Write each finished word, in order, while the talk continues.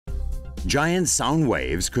Giant sound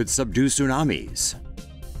waves could subdue tsunamis.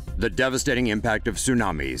 The devastating impact of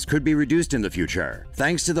tsunamis could be reduced in the future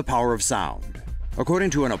thanks to the power of sound.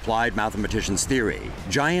 According to an applied mathematician's theory,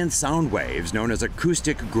 giant sound waves known as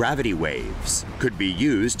acoustic gravity waves could be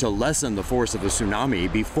used to lessen the force of a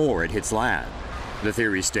tsunami before it hits land. The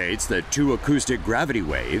theory states that 2 acoustic gravity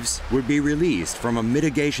waves would be released from a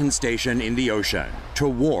mitigation station in the ocean to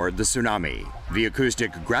ward the tsunami. The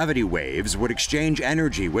acoustic gravity waves would exchange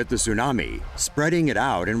energy with the tsunami, spreading it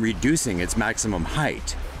out and reducing its maximum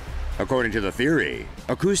height. According to the theory,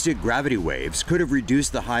 acoustic gravity waves could have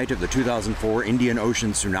reduced the height of the 2004 Indian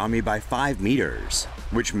Ocean tsunami by 5 meters,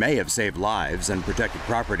 which may have saved lives and protected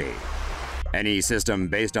property. Any system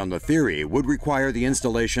based on the theory would require the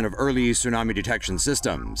installation of early tsunami detection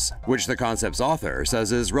systems, which the concept's author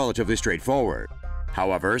says is relatively straightforward.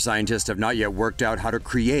 However, scientists have not yet worked out how to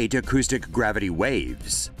create acoustic gravity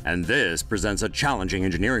waves, and this presents a challenging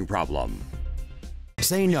engineering problem.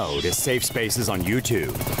 Say no to safe spaces on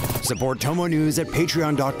YouTube. Support TomoNews at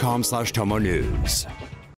patreon.com/TomoNews.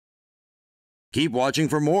 Keep watching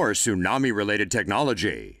for more tsunami-related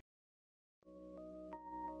technology.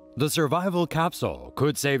 The survival capsule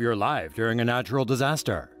could save your life during a natural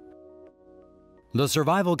disaster. The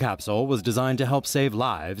survival capsule was designed to help save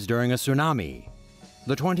lives during a tsunami.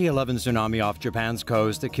 The 2011 tsunami off Japan's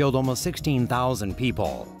coast that killed almost 16,000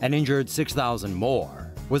 people and injured 6,000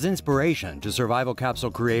 more was inspiration to survival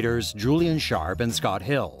capsule creators Julian Sharp and Scott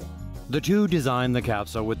Hill. The two designed the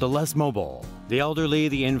capsule with the less mobile, the elderly,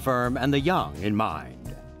 the infirm, and the young in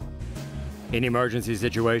mind. In emergency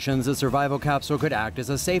situations, a survival capsule could act as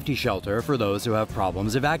a safety shelter for those who have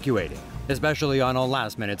problems evacuating, especially on a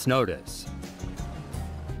last minute's notice.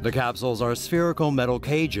 The capsules are spherical metal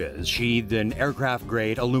cages sheathed in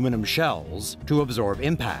aircraft-grade aluminum shells to absorb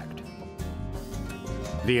impact.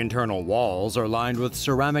 The internal walls are lined with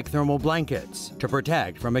ceramic thermal blankets to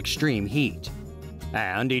protect from extreme heat.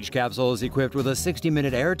 And each capsule is equipped with a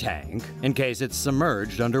 60-minute air tank in case it's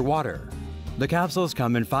submerged underwater. The capsules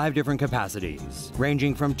come in 5 different capacities,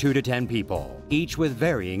 ranging from 2 to 10 people, each with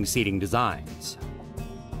varying seating designs.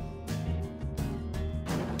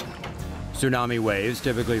 Tsunami waves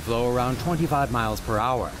typically flow around 25 miles per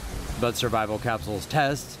hour, but survival capsules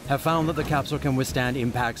tests have found that the capsule can withstand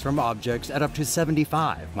impacts from objects at up to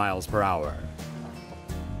 75 miles per hour.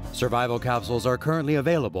 Survival capsules are currently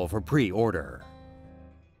available for pre-order.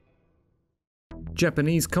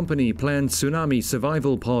 Japanese company plans tsunami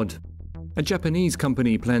survival pod. A Japanese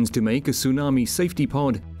company plans to make a tsunami safety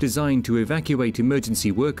pod designed to evacuate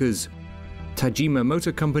emergency workers. Tajima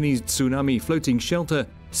Motor Company's tsunami floating shelter,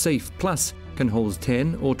 Safe Plus, can hold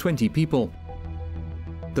 10 or 20 people.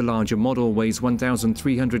 The larger model weighs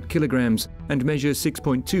 1,300 kilograms and measures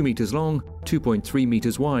 6.2 meters long, 2.3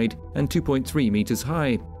 meters wide, and 2.3 meters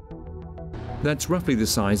high. That's roughly the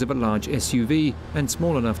size of a large SUV and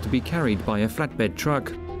small enough to be carried by a flatbed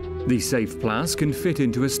truck. The Safe Plus can fit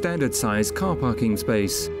into a standard-sized car parking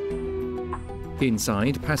space.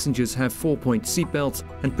 Inside, passengers have 4-point seatbelts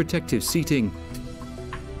and protective seating.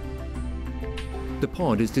 The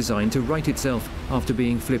pod is designed to right itself after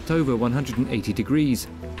being flipped over 180 degrees.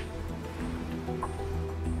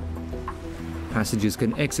 Passengers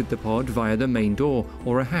can exit the pod via the main door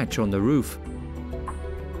or a hatch on the roof.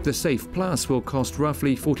 The Safe Plus will cost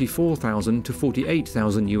roughly $44,000 to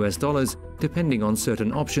 $48,000 depending on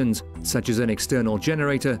certain options, such as an external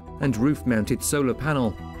generator and roof-mounted solar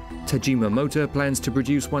panel. Tajima Motor plans to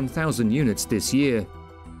produce 1,000 units this year.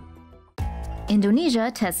 Indonesia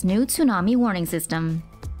tests new tsunami warning system.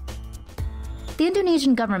 The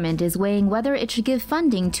Indonesian government is weighing whether it should give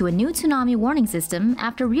funding to a new tsunami warning system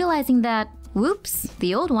after realizing that, whoops,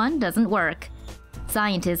 the old one doesn't work.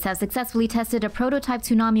 Scientists have successfully tested a prototype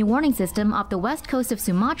tsunami warning system off the west coast of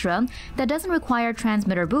Sumatra that doesn't require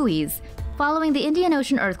transmitter buoys. Following the Indian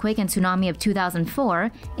Ocean earthquake and tsunami of 2004,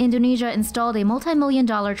 Indonesia installed a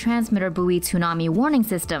multi-million-dollar transmitter buoy tsunami warning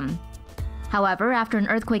system. However, after an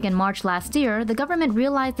earthquake in March last year, the government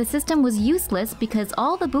realized the system was useless because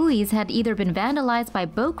all the buoys had either been vandalized by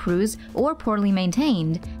boat crews or poorly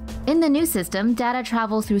maintained. In the new system, data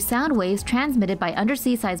travels through sound waves transmitted by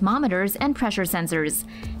undersea seismometers and pressure sensors.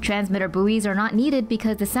 Transmitter buoys are not needed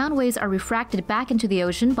because the sound waves are refracted back into the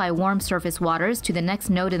ocean by warm surface waters to the next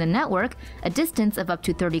node in the network, a distance of up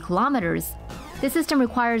to 30 kilometers. The system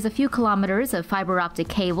requires a few kilometers of fiber optic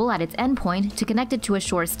cable at its endpoint to connect it to a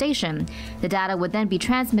shore station. The data would then be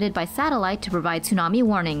transmitted by satellite to provide tsunami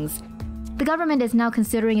warnings. The government is now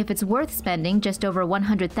considering if it's worth spending just over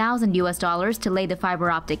 $100,000 to lay the fiber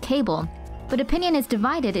optic cable. but opinion is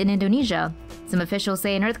divided in Indonesia. Some officials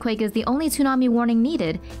say an earthquake is the only tsunami warning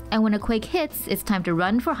needed, and when a quake hits, it's time to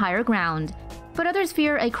run for higher ground. But others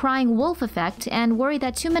fear a crying wolf effect and worry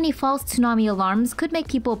that too many false tsunami alarms could make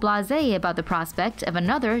people blasé about the prospect of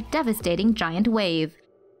another devastating giant wave.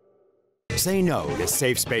 Say no to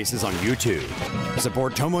safe spaces on YouTube.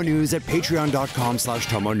 Support TomoNews at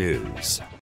patreon.com/TomoNews.